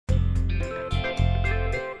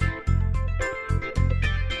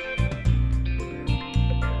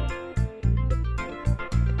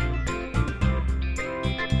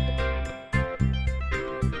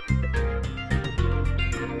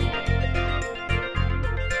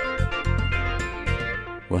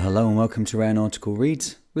Well, hello and welcome to Rare Nautical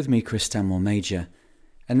Reads with me, Chris Stanmore Major.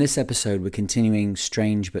 In this episode, we're continuing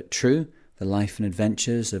Strange But True, the life and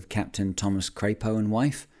adventures of Capt.Thomas Crapo and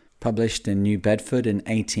wife, published in New Bedford in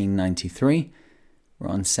 1893. We're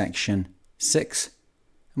on section 6,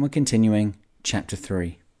 and we're continuing chapter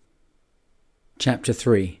 3. Chapter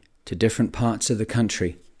 3, To Different Parts of the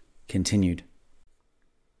Country, continued.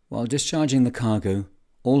 While discharging the cargo,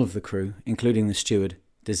 all of the crew, including the steward,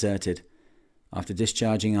 deserted. After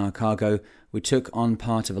discharging our cargo, we took on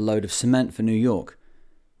part of a load of cement for New York.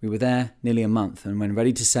 We were there nearly a month, and when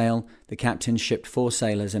ready to sail, the captain shipped 4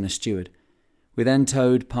 sailors and a steward. We then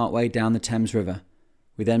towed part way down the Thames River.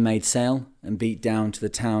 We then made sail and beat down to the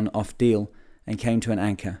town off Deal and came to an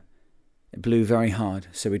anchor. It blew very hard,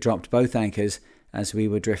 so we dropped both anchors as we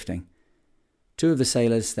were drifting. 2 of the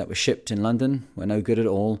sailors that were shipped in London were no good at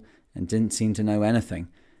all and didn't seem to know anything.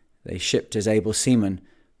 They shipped as able seamen,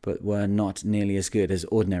 but were not nearly as good as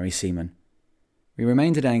ordinary seamen. We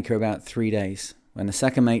remained at anchor about 3 days, when the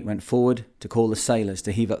second mate went forward to call the sailors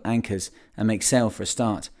to heave up anchors and make sail for a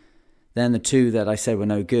start. Then the 2 that I said were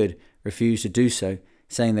no good refused to do so,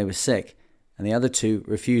 saying they were sick, and the other 2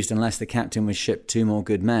 refused unless the captain would ship 2 more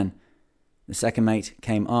good men. The second mate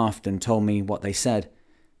came aft and told me what they said.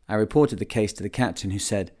 I reported the case to the captain, who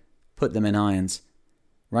said, "Put them in irons."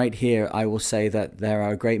 Right here I will say that there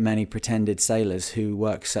are a great many pretended sailors who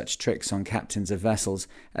work such tricks on captains of vessels,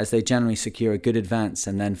 as they generally secure a good advance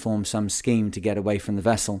and then form some scheme to get away from the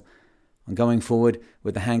vessel. On going forward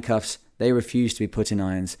with the handcuffs, they refused to be put in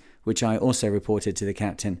irons, which I also reported to the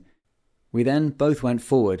captain. We then both went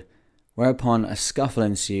forward, whereupon a scuffle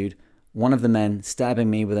ensued, one of the men stabbing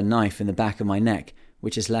me with a knife in the back of my neck,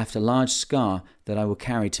 which has left a large scar that I will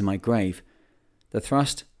carry to my grave. The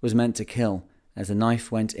thrust was meant to kill, as the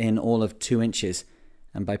knife went in all of 2 inches,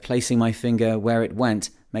 and by placing my finger where it went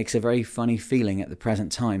makes a very funny feeling at the present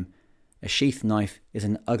time. A sheath knife is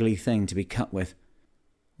an ugly thing to be cut with.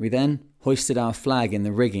 We then hoisted our flag in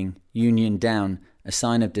the rigging, union down, a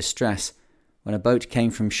sign of distress, when a boat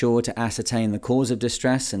came from shore to ascertain the cause of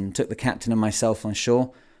distress and took the captain and myself on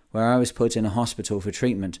shore, where I was put in a hospital for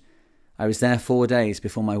treatment. I was there 4 days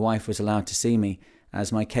before my wife was allowed to see me,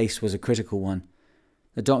 as my case was a critical one.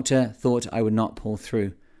 The doctor thought I would not pull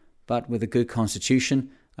through, but with a good constitution,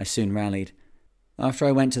 I soon rallied. After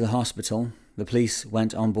I went to the hospital, the police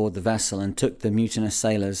went on board the vessel and took the mutinous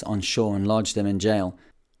sailors on shore and lodged them in jail.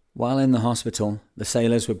 While in the hospital, the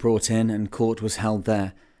sailors were brought in and court was held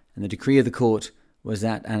there, and the decree of the court was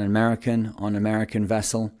that an American on American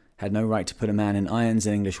vessel had no right to put a man in irons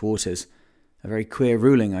in English waters. A very queer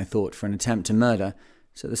ruling, I thought, for an attempt to murder,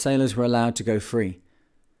 so the sailors were allowed to go free.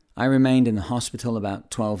 I remained in the hospital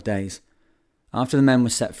about 12 days. After the men were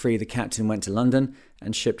set free, the captain went to London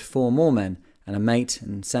and shipped 4 more men and a mate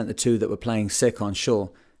and sent the 2 that were playing sick on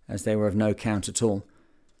shore, as they were of no account at all.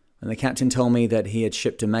 When the captain told me that he had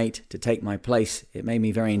shipped a mate to take my place, it made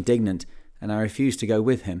me very indignant, and I refused to go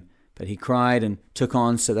with him, but he cried and took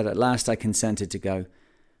on so that at last I consented to go.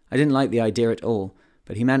 I didn't like the idea at all,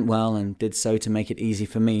 but he meant well and did so to make it easy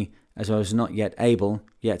for me, as I was not yet able,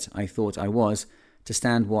 yet I thought I was, to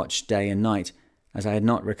stand watch day and night, as I had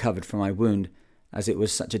not recovered from my wound, as it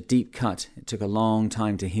was such a deep cut it took a long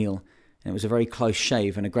time to heal, and it was a very close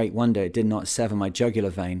shave, and a great wonder it did not sever my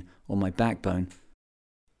jugular vein or my backbone.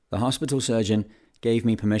 The hospital surgeon gave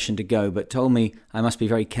me permission to go, but told me I must be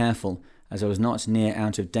very careful, as I was not near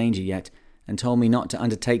out of danger yet, and told me not to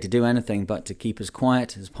undertake to do anything but to keep as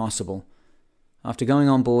quiet as possible. After going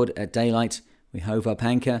on board at daylight, we hove up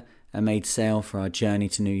anchor and made sail for our journey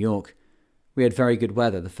to New York. We had very good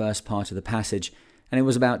weather the first part of the passage, and it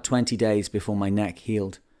was about 20 days before my neck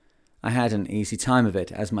healed. I had an easy time of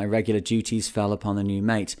it, as my regular duties fell upon the new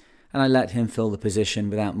mate, and I let him fill the position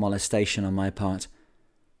without molestation on my part.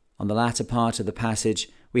 On the latter part of the passage,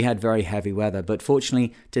 we had very heavy weather, but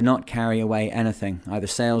fortunately did not carry away anything, either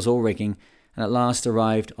sails or rigging, and at last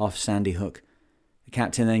arrived off Sandy Hook. The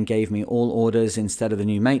captain then gave me all orders instead of the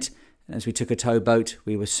new mate, and as we took a towboat,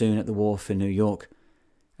 we were soon at the wharf in New York.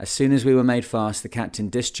 As soon as we were made fast, the captain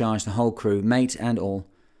discharged the whole crew, mate and all.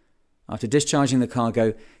 After discharging the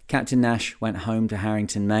cargo, Captain Nash went home to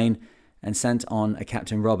Harrington, Maine, and sent on a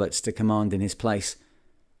Captain Roberts to command in his place.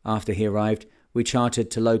 After he arrived, we chartered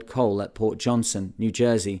to load coal at Port Johnson, New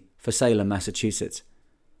Jersey, for Salem, Massachusetts.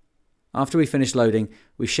 After we finished loading,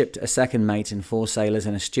 we shipped a second mate and 4 sailors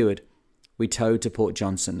and a steward. We towed to Port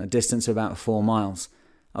Johnson, a distance of about 4 miles.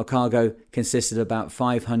 Our cargo consisted of about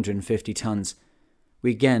 550 tons. We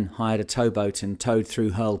again hired a towboat and towed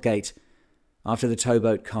through Hurl Gate. After the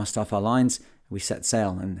towboat cast off our lines, we set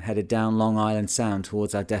sail and headed down Long Island Sound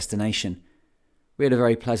towards our destination. We had a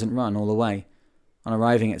very pleasant run all the way. On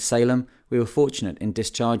arriving at Salem, we were fortunate in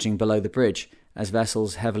discharging below the bridge, as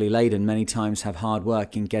vessels heavily laden many times have hard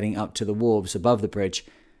work in getting up to the wharves above the bridge,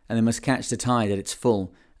 and they must catch the tide at its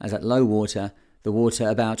full, as at low water, the water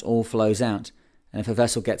about all flows out, and if a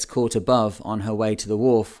vessel gets caught above on her way to the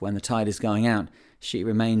wharf when the tide is going out, she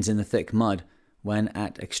remains in the thick mud, when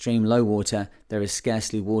at extreme low water there is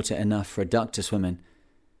scarcely water enough for a duck to swim in.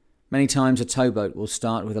 Many times a towboat will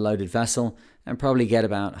start with a loaded vessel and probably get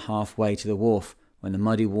about halfway to the wharf, when the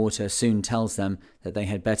muddy water soon tells them that they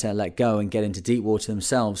had better let go and get into deep water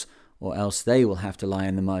themselves, or else they will have to lie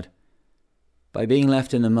in the mud. By being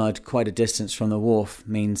left in the mud quite a distance from the wharf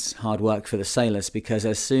means hard work for the sailors, because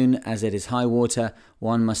as soon as it is high water,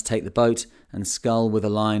 one must take the boat and scull with a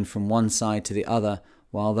line from one side to the other,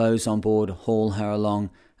 while those on board haul her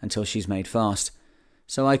along until she's made fast.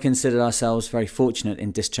 So I considered ourselves very fortunate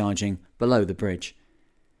in discharging below the bridge.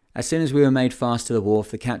 As soon as we were made fast to the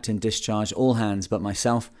wharf, the captain discharged all hands but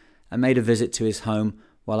myself and made a visit to his home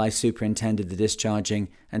while I superintended the discharging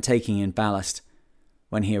and taking in ballast.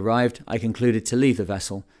 When he arrived, I concluded to leave the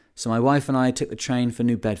vessel, so my wife and I took the train for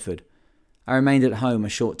New Bedford. I remained at home a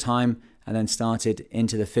short time and then started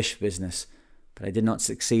into the fish business, but I did not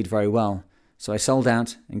succeed very well, so I sold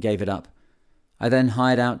out and gave it up. I then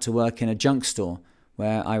hired out to work in a junk store,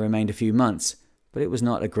 where I remained a few months, but it was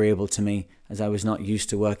not agreeable to me as I was not used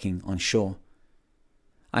to working on shore.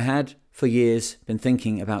 I had, for years, been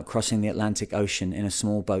thinking about crossing the Atlantic Ocean in a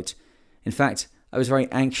small boat. In fact, I was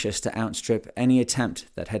very anxious to outstrip any attempt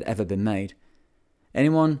that had ever been made.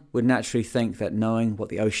 Anyone would naturally think that knowing what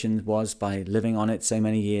the ocean was by living on it so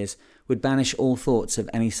many years would banish all thoughts of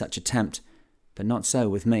any such attempt, but not so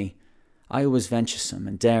with me. I was venturesome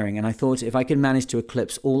and daring, and I thought if I could manage to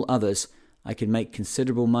eclipse all others, I could make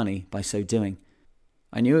considerable money by so doing.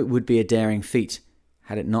 I knew it would be a daring feat.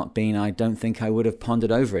 Had it not been, I don't think I would have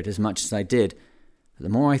pondered over it as much as I did. But the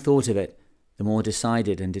more I thought of it, the more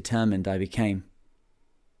decided and determined I became.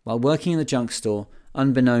 While working in the junk store,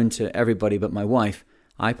 unbeknown to everybody but my wife,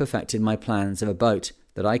 I perfected my plans of a boat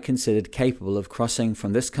that I considered capable of crossing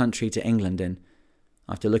from this country to England in.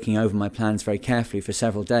 After looking over my plans very carefully for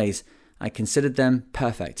several days, I considered them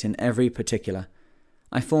perfect in every particular.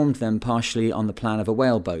 I formed them partially on the plan of a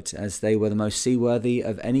whaleboat, as they were the most seaworthy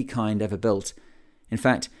of any kind ever built. In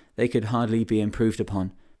fact, they could hardly be improved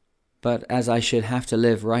upon. But as I should have to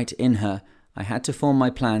live right in her, I had to form my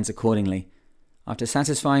plans accordingly. After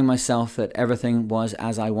satisfying myself that everything was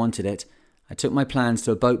as I wanted it, I took my plans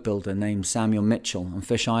to a boat builder named Samuel Mitchell on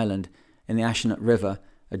Fish Island in the Ashnot River,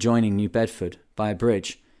 adjoining New Bedford, by a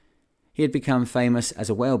bridge. He had become famous as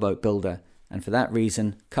a whaleboat builder, and for that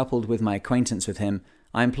reason, coupled with my acquaintance with him,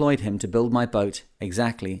 I employed him to build my boat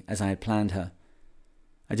exactly as I had planned her.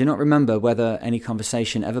 I do not remember whether any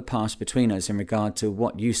conversation ever passed between us in regard to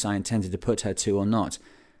what use I intended to put her to or not,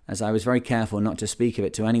 as I was very careful not to speak of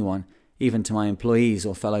it to anyone, even to my employees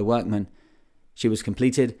or fellow workmen. She was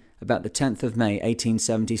completed about the 10th of May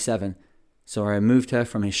 1877, so I removed her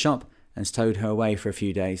from his shop and stowed her away for a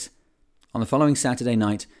few days. On the following Saturday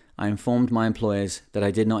night, I informed my employers that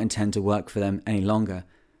I did not intend to work for them any longer.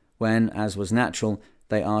 When, as was natural,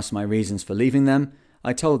 they asked my reasons for leaving them,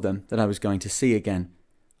 I told them that I was going to sea again.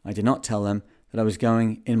 I did not tell them that I was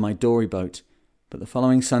going in my dory boat, but the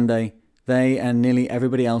following Sunday, they and nearly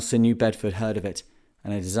everybody else in New Bedford heard of it,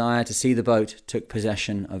 and a desire to see the boat took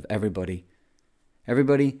possession of everybody.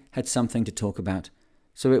 Everybody had something to talk about,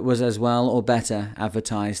 so it was as well or better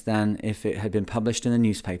advertised than if it had been published in the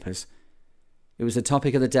newspapers. It was the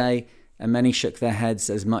topic of the day, and many shook their heads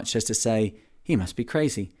as much as to say, "He must be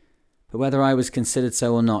crazy." But whether I was considered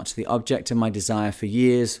so or not, the object of my desire for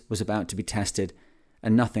years was about to be tested,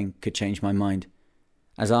 and nothing could change my mind.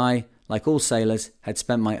 As I, like all sailors, had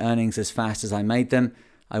spent my earnings as fast as I made them,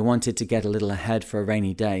 I wanted to get a little ahead for a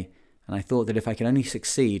rainy day, and I thought that if I could only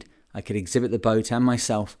succeed, I could exhibit the boat and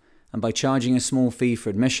myself, and by charging a small fee for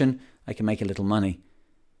admission, I could make a little money.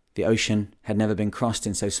 The ocean had never been crossed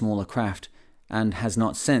in so small a craft, and has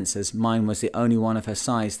not since, as mine was the only one of her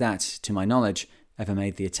size that, to my knowledge, ever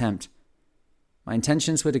made the attempt. My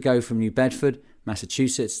intentions were to go from New Bedford,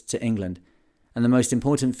 Massachusetts, to England, and the most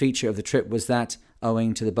important feature of the trip was that,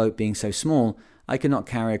 owing to the boat being so small, I could not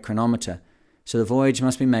carry a chronometer, so the voyage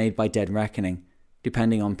must be made by dead reckoning,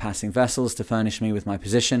 depending on passing vessels to furnish me with my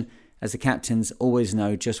position, as the captains always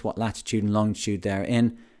know just what latitude and longitude they are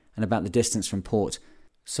in, and about the distance from port,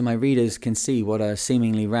 so my readers can see what a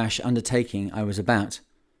seemingly rash undertaking I was about.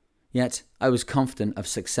 Yet I was confident of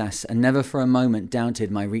success, and never for a moment doubted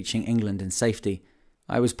my reaching England in safety.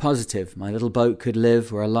 I was positive my little boat could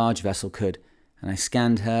live where a large vessel could, and I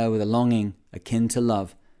scanned her with a longing akin to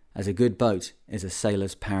love, as a good boat is a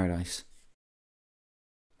sailor's paradise.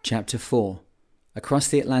 Chapter 4. Across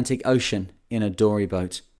the Atlantic Ocean in a dory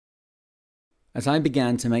boat. As I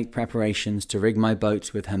began to make preparations to rig my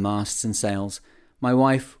boat with her masts and sails, my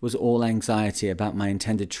wife was all anxiety about my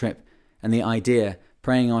intended trip, and the idea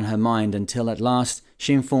preying on her mind until at last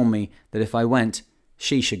she informed me that if I went,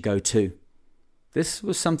 she should go too. This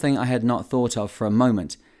was something I had not thought of for a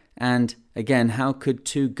moment, and again, how could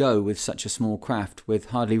two go with such a small craft with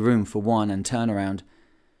hardly room for one and turn around?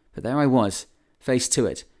 But there I was, face to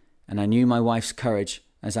it, and I knew my wife's courage,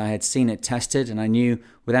 as I had seen it tested, and I knew,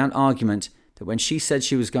 without argument, that when she said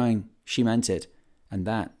she was going, she meant it, and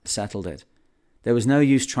that settled it. There was no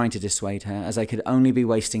use trying to dissuade her, as I could only be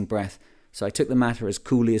wasting breath, so I took the matter as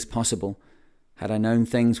coolly as possible. Had I known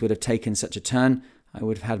things would have taken such a turn, I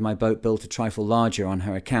would have had my boat built a trifle larger on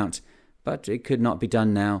her account, but it could not be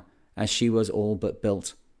done now, as she was all but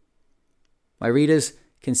built. My readers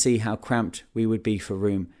can see how cramped we would be for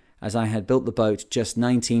room, as I had built the boat just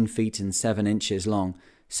 19 feet and 7 inches long,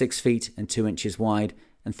 6 feet and 2 inches wide,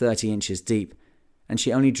 and 30 inches deep, and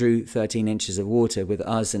she only drew 13 inches of water with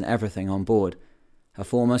us and everything on board. Her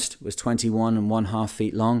foremast was 21½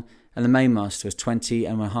 feet long, and the mainmast was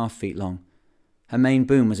 20½ feet long. Her main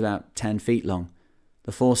boom was about 10 feet long.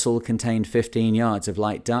 The foresail contained 15 yards of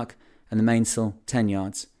light duck, and the mainsail 10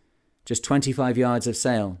 yards. Just 25 yards of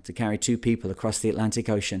sail to carry 2 people across the Atlantic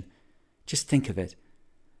Ocean. Just think of it.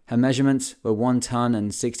 Her measurements were 1 ton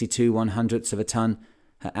and 62/100ths of a ton,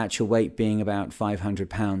 her actual weight being about 500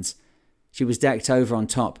 pounds. She was decked over on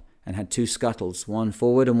top and had 2 scuttles, one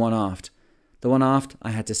forward and one aft. The one aft I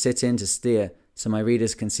had to sit in to steer, so my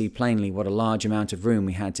readers can see plainly what a large amount of room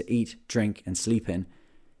we had to eat, drink and sleep in.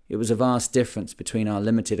 It was a vast difference between our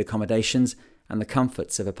limited accommodations and the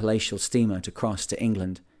comforts of a palatial steamer to cross to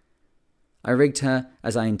England. I rigged her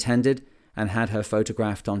as I intended and had her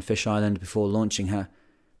photographed on Fish Island before launching her.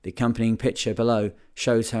 The accompanying picture below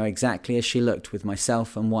shows her exactly as she looked with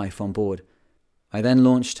myself and wife on board. I then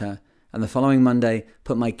launched her, and the following Monday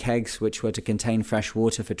put my kegs, which were to contain fresh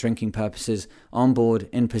water for drinking purposes, on board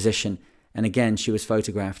in position, and again she was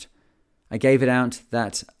photographed. I gave it out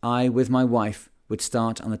that I, with my wife, would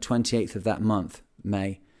start on the 28th of that month,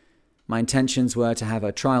 May. My intentions were to have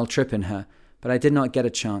a trial trip in her, but I did not get a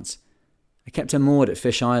chance. I kept her moored at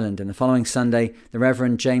Fish Island, and the following Sunday the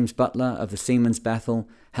Reverend James Butler of the Seamen's Bethel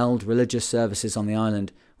held religious services on the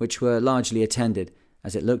island, which were largely attended,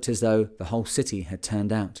 as it looked as though the whole city had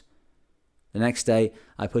turned out. The next day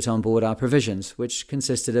I put on board our provisions, which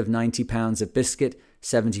consisted of 90 pounds of biscuit,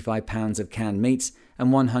 75 pounds of canned meats,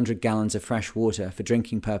 and 100 gallons of fresh water for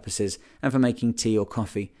drinking purposes and for making tea or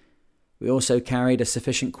coffee. We also carried a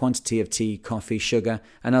sufficient quantity of tea, coffee, sugar,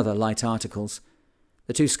 and other light articles.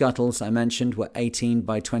 The 2 scuttles I mentioned were 18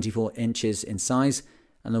 by 24 inches in size,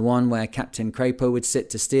 and the one where Captain Crapo would sit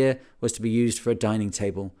to steer was to be used for a dining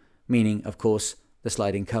table, meaning, of course, the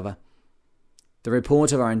sliding cover. The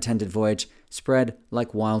report of our intended voyage spread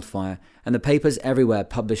like wildfire, and the papers everywhere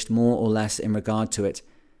published more or less in regard to it,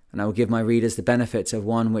 and I will give my readers the benefit of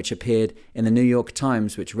one which appeared in the New York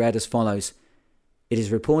Times, which read as follows. It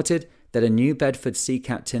is reported that a New Bedford sea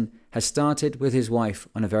captain has started with his wife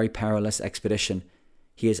on a very perilous expedition.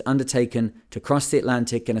 He has undertaken to cross the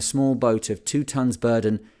Atlantic in a small boat of 2 tons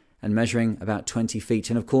burden and measuring about 20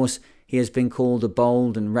 feet, and of course he has been called a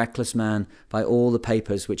bold and reckless man by all the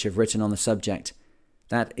papers which have written on the subject.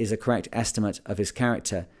 That is a correct estimate of his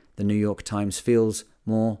character, the New York Times feels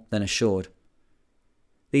more than assured.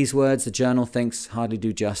 These words the journal thinks hardly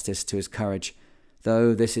do justice to his courage,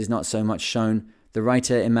 though this is not so much shown, the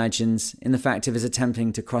writer imagines, in the fact of his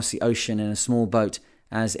attempting to cross the ocean in a small boat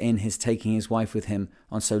as in his taking his wife with him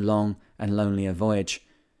on so long and lonely a voyage.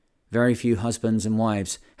 Very few husbands and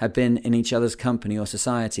wives have been in each other's company or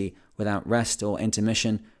society without rest or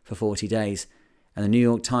intermission for 40 days, and the New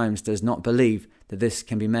York Times does not believe that this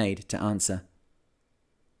can be made to answer.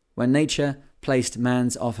 When nature placed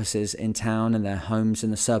man's offices in town and their homes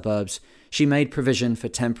in the suburbs, she made provision for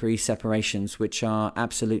temporary separations which are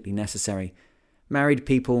absolutely necessary. Married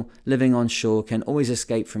people living on shore can always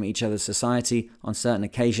escape from each other's society on certain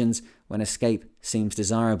occasions when escape seems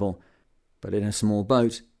desirable, but in a small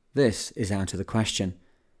boat, this is out of the question.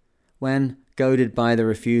 When, goaded by the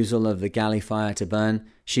refusal of the galley fire to burn,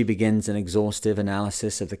 she begins an exhaustive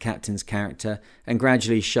analysis of the captain's character and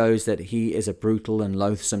gradually shows that he is a brutal and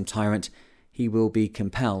loathsome tyrant, he will be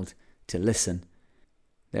compelled to listen.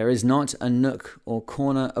 There is not a nook or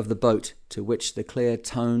corner of the boat to which the clear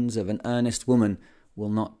tones of an earnest woman will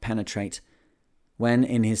not penetrate. When,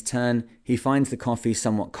 in his turn, he finds the coffee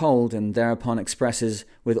somewhat cold and thereupon expresses,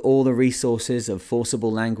 with all the resources of forcible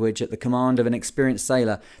language at the command of an experienced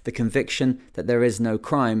sailor, the conviction that there is no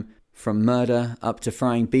crime, From murder up to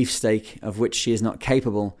frying beefsteak of which she is not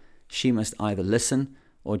capable, she must either listen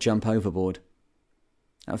or jump overboard.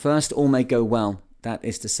 At first all may go well, that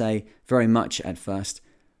is to say, very much at first,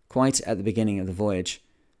 quite at the beginning of the voyage.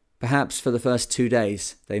 Perhaps for the first 2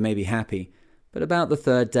 days they may be happy, but about the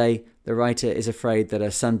third day the writer is afraid that a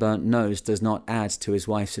sunburnt nose does not add to his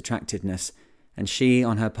wife's attractiveness, and she,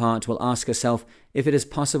 on her part, will ask herself if it is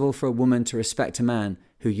possible for a woman to respect a man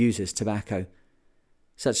who uses tobacco.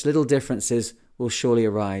 Such little differences will surely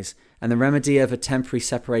arise, and the remedy of a temporary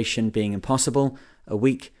separation being impossible, a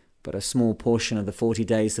week, but a small portion of the 40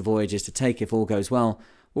 days the voyage is to take if all goes well,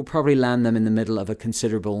 will probably land them in the middle of a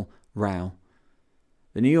considerable row.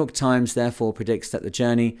 The New York Times therefore predicts that the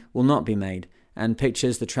journey will not be made, and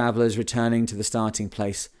pictures the travellers returning to the starting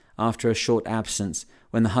place after a short absence,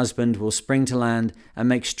 when the husband will spring to land and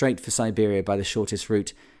make straight for Siberia by the shortest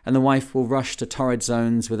route, and the wife will rush to torrid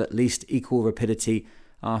zones with at least equal rapidity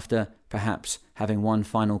after, perhaps, having one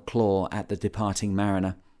final claw at the departing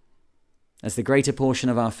mariner. As the greater portion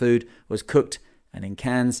of our food was cooked and in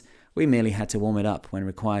cans, we merely had to warm it up when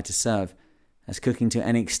required to serve, as cooking to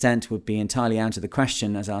any extent would be entirely out of the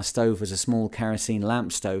question, as our stove was a small kerosene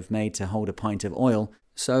lamp stove made to hold a pint of oil,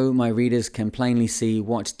 so my readers can plainly see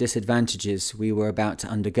what disadvantages we were about to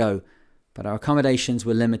undergo. But our accommodations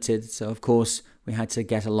were limited, so of course we had to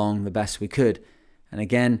get along the best we could, and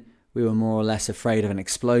again we were more or less afraid of an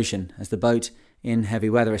explosion, as the boat, in heavy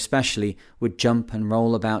weather especially, would jump and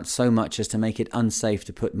roll about so much as to make it unsafe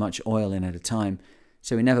to put much oil in at a time,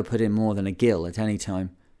 so we never put in more than a gill at any time.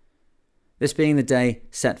 This being the day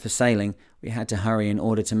set for sailing, we had to hurry in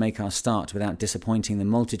order to make our start without disappointing the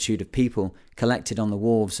multitude of people collected on the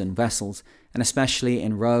wharves and vessels, and especially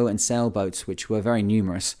in row and sailboats, which were very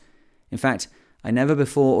numerous. In fact, I never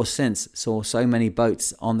before or since saw so many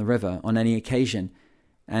boats on the river on any occasion,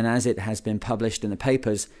 and as it has been published in the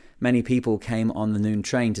papers, many people came on the noon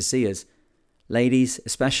train to see us. Ladies,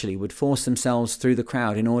 especially, would force themselves through the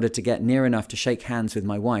crowd in order to get near enough to shake hands with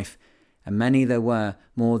my wife, and many there were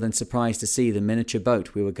more than surprised to see the miniature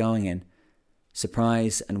boat we were going in.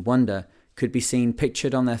 Surprise and wonder could be seen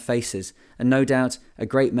pictured on their faces, and no doubt a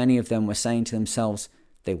great many of them were saying to themselves,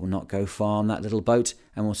 "They will not go far on that little boat,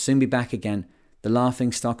 and will soon be back again, the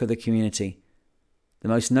laughing stock of the community." The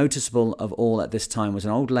most noticeable of all at this time was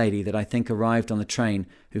an old lady that I think arrived on the train,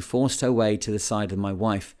 who forced her way to the side of my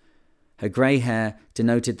wife. Her grey hair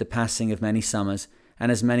denoted the passing of many summers,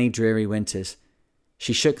 and as many dreary winters.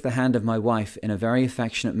 She shook the hand of my wife in a very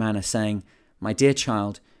affectionate manner, saying, "My dear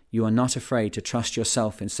child, you are not afraid to trust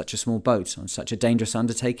yourself in such a small boat on such a dangerous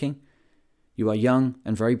undertaking? You are young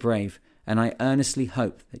and very brave, and I earnestly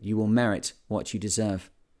hope that you will merit what you deserve."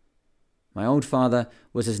 My old father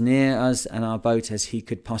was as near us and our boat as he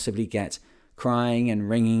could possibly get, crying and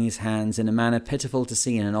wringing his hands in a manner pitiful to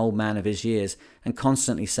see in an old man of his years, and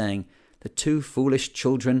constantly saying, "The two foolish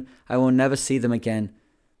children, I will never see them again."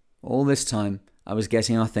 All this time I was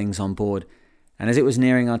getting our things on board, and as it was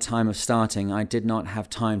nearing our time of starting, I did not have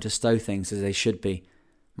time to stow things as they should be.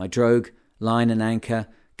 My drogue, line and anchor,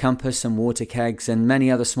 compass and water kegs, and many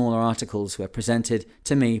other smaller articles were presented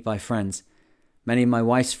to me by friends. Many of my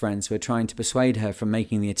wife's friends were trying to persuade her from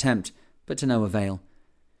making the attempt, but to no avail.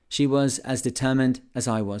 She was as determined as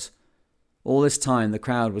I was. All this time the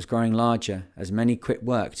crowd was growing larger, as many quit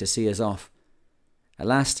work to see us off. At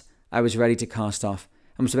last I was ready to cast off,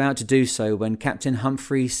 and was about to do so when Captain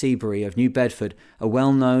Humphrey Seabury of New Bedford, a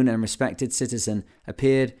well-known and respected citizen,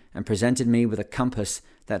 appeared and presented me with a compass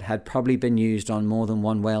that had probably been used on more than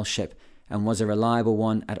one whale ship, and was a reliable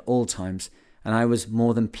one at all times, and I was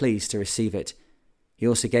more than pleased to receive it. He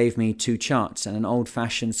also gave me 2 charts and an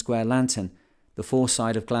old-fashioned square lantern, the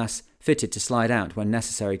foreside of glass fitted to slide out when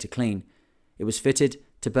necessary to clean. It was fitted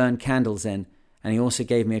to burn candles in, and he also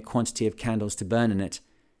gave me a quantity of candles to burn in it.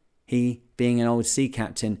 He, being an old sea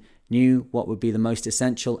captain, knew what would be the most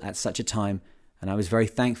essential at such a time, and I was very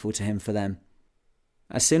thankful to him for them.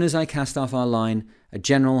 As soon as I cast off our line, a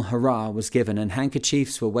general hurrah was given, and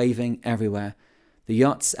handkerchiefs were waving everywhere. The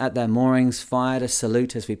yachts at their moorings fired a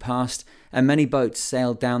salute as we passed, and many boats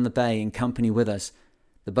sailed down the bay in company with us,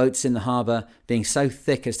 the boats in the harbour being so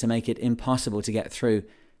thick as to make it impossible to get through,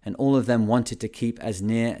 and all of them wanted to keep as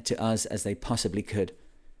near to us as they possibly could.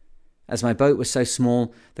 As my boat was so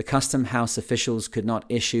small, the custom house officials could not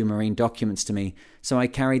issue marine documents to me, so I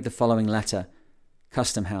carried the following letter.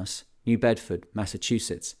 Custom House, New Bedford,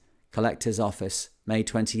 Massachusetts. Collector's Office, May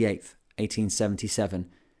 28th, 1877.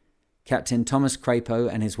 Capt.Thomas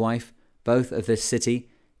Crapo and his wife, both of this city,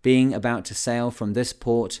 being about to sail from this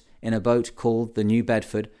port in a boat called the New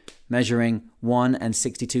Bedford, measuring 1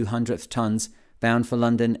 62/100 tons, bound for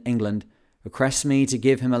London, England, requests me to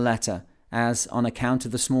give him a letter, as, on account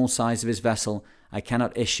of the small size of his vessel, I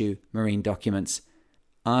cannot issue marine documents.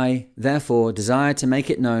 I, therefore, desire to make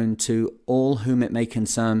it known to all whom it may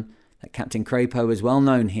concern that Captain Crapo is well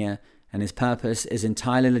known here, and his purpose is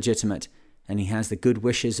entirely legitimate, and he has the good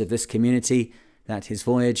wishes of this community that his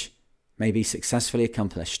voyage may be successfully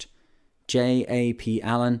accomplished. J. A. P.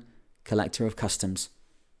 Allen, Collector of Customs.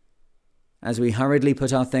 As we hurriedly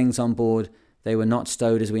put our things on board, they were not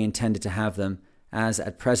stowed as we intended to have them, as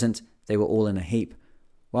at present they were all in a heap.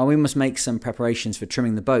 While we must make some preparations for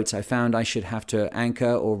trimming the boat, I found I should have to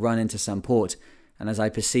anchor or run into some port, and as I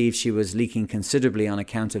perceived she was leaking considerably on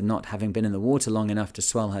account of not having been in the water long enough to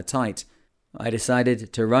swell her tight, I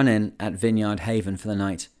decided to run in at Vineyard Haven for the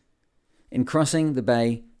night. In crossing the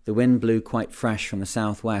bay, the wind blew quite fresh from the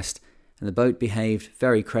southwest, and the boat behaved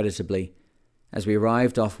very creditably. As we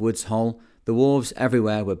arrived off Wood's Hole, the wharves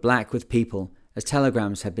everywhere were black with people, as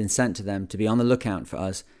telegrams had been sent to them to be on the lookout for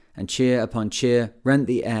us, and cheer upon cheer rent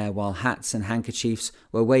the air while hats and handkerchiefs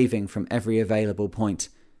were waving from every available point.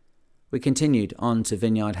 We continued on to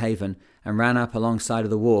Vineyard Haven and ran up alongside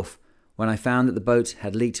of the wharf, when I found that the boat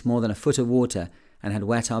had leaked more than a foot of water and had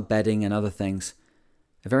wet our bedding and other things.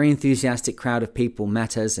 A very enthusiastic crowd of people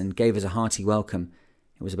met us and gave us a hearty welcome.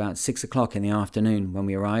 It was about 6 o'clock in the afternoon when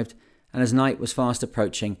we arrived, and as night was fast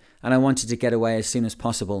approaching and I wanted to get away as soon as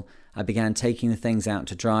possible, I began taking the things out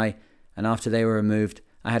to dry, and after they were removed,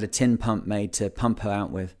 I had a tin pump made to pump her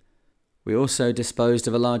out with. We also disposed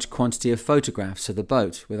of a large quantity of photographs of the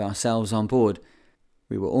boat with ourselves on board.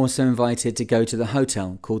 We were also invited to go to the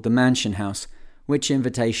hotel called the Mansion House, which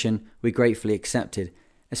invitation we gratefully accepted,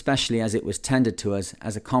 especially as it was tendered to us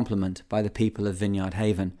as a compliment by the people of Vineyard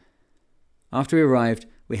Haven. After we arrived,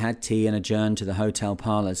 we had tea and adjourned to the hotel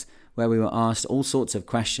parlours, where we were asked all sorts of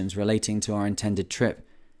questions relating to our intended trip.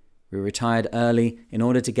 We retired early in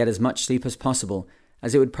order to get as much sleep as possible,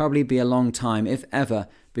 as it would probably be a long time, if ever,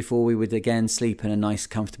 before we would again sleep in a nice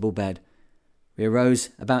comfortable bed. We arose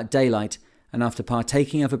about daylight, and after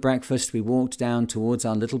partaking of a breakfast we walked down towards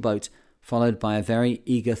our little boat, followed by a very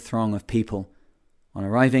eager throng of people. On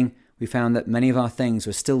arriving, we found that many of our things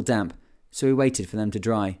were still damp, so we waited for them to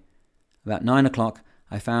dry. About 9 o'clock,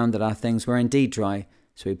 I found that our things were indeed dry,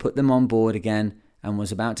 so we put them on board again and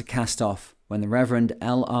was about to cast off when the Reverend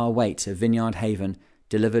L.R. Waite of Vineyard Haven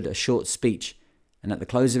delivered a short speech, and at the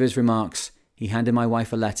close of his remarks, he handed my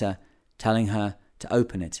wife a letter, telling her to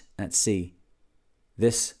open it at sea.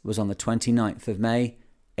 This was on the 29th of May,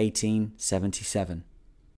 1877.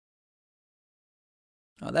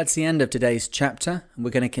 Well, that's the end of today's chapter, and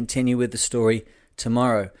we're going to continue with the story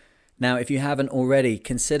tomorrow. Now, if you haven't already,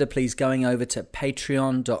 consider please going over to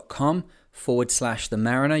patreon.com/The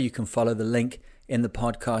Mariner. You can follow the link in the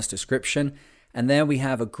podcast description. And there we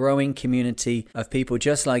have a growing community of people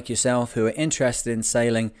just like yourself who are interested in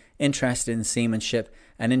sailing, interested in seamanship,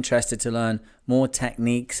 and interested to learn more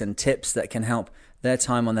techniques and tips that can help their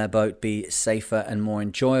time on their boat be safer and more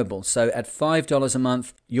enjoyable. So at $5 a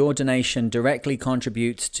month, your donation directly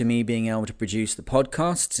contributes to me being able to produce the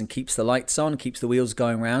podcasts and keeps the lights on, keeps the wheels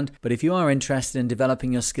going round. But if you are interested in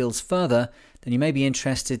developing your skills further, then you may be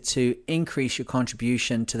interested to increase your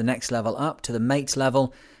contribution to the next level up, to the mate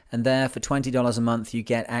level. And there, for $20 a month, you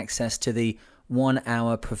get access to the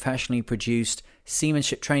 1-hour professionally produced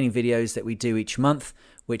seamanship training videos that we do each month,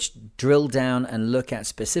 which drill down and look at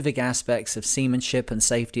specific aspects of seamanship and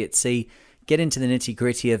safety at sea, get into the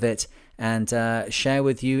nitty-gritty of it, and share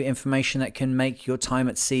with you information that can make your time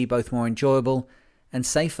at sea both more enjoyable and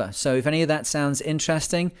safer. So if any of that sounds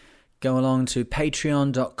interesting, go along to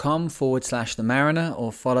patreon.com/The Mariner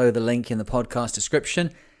or follow the link in the podcast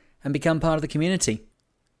description and become part of the community.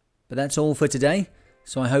 But that's all for today,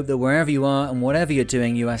 so I hope that wherever you are and whatever you're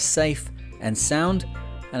doing, you are safe and sound,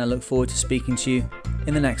 and I look forward to speaking to you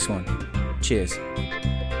in the next one. Cheers.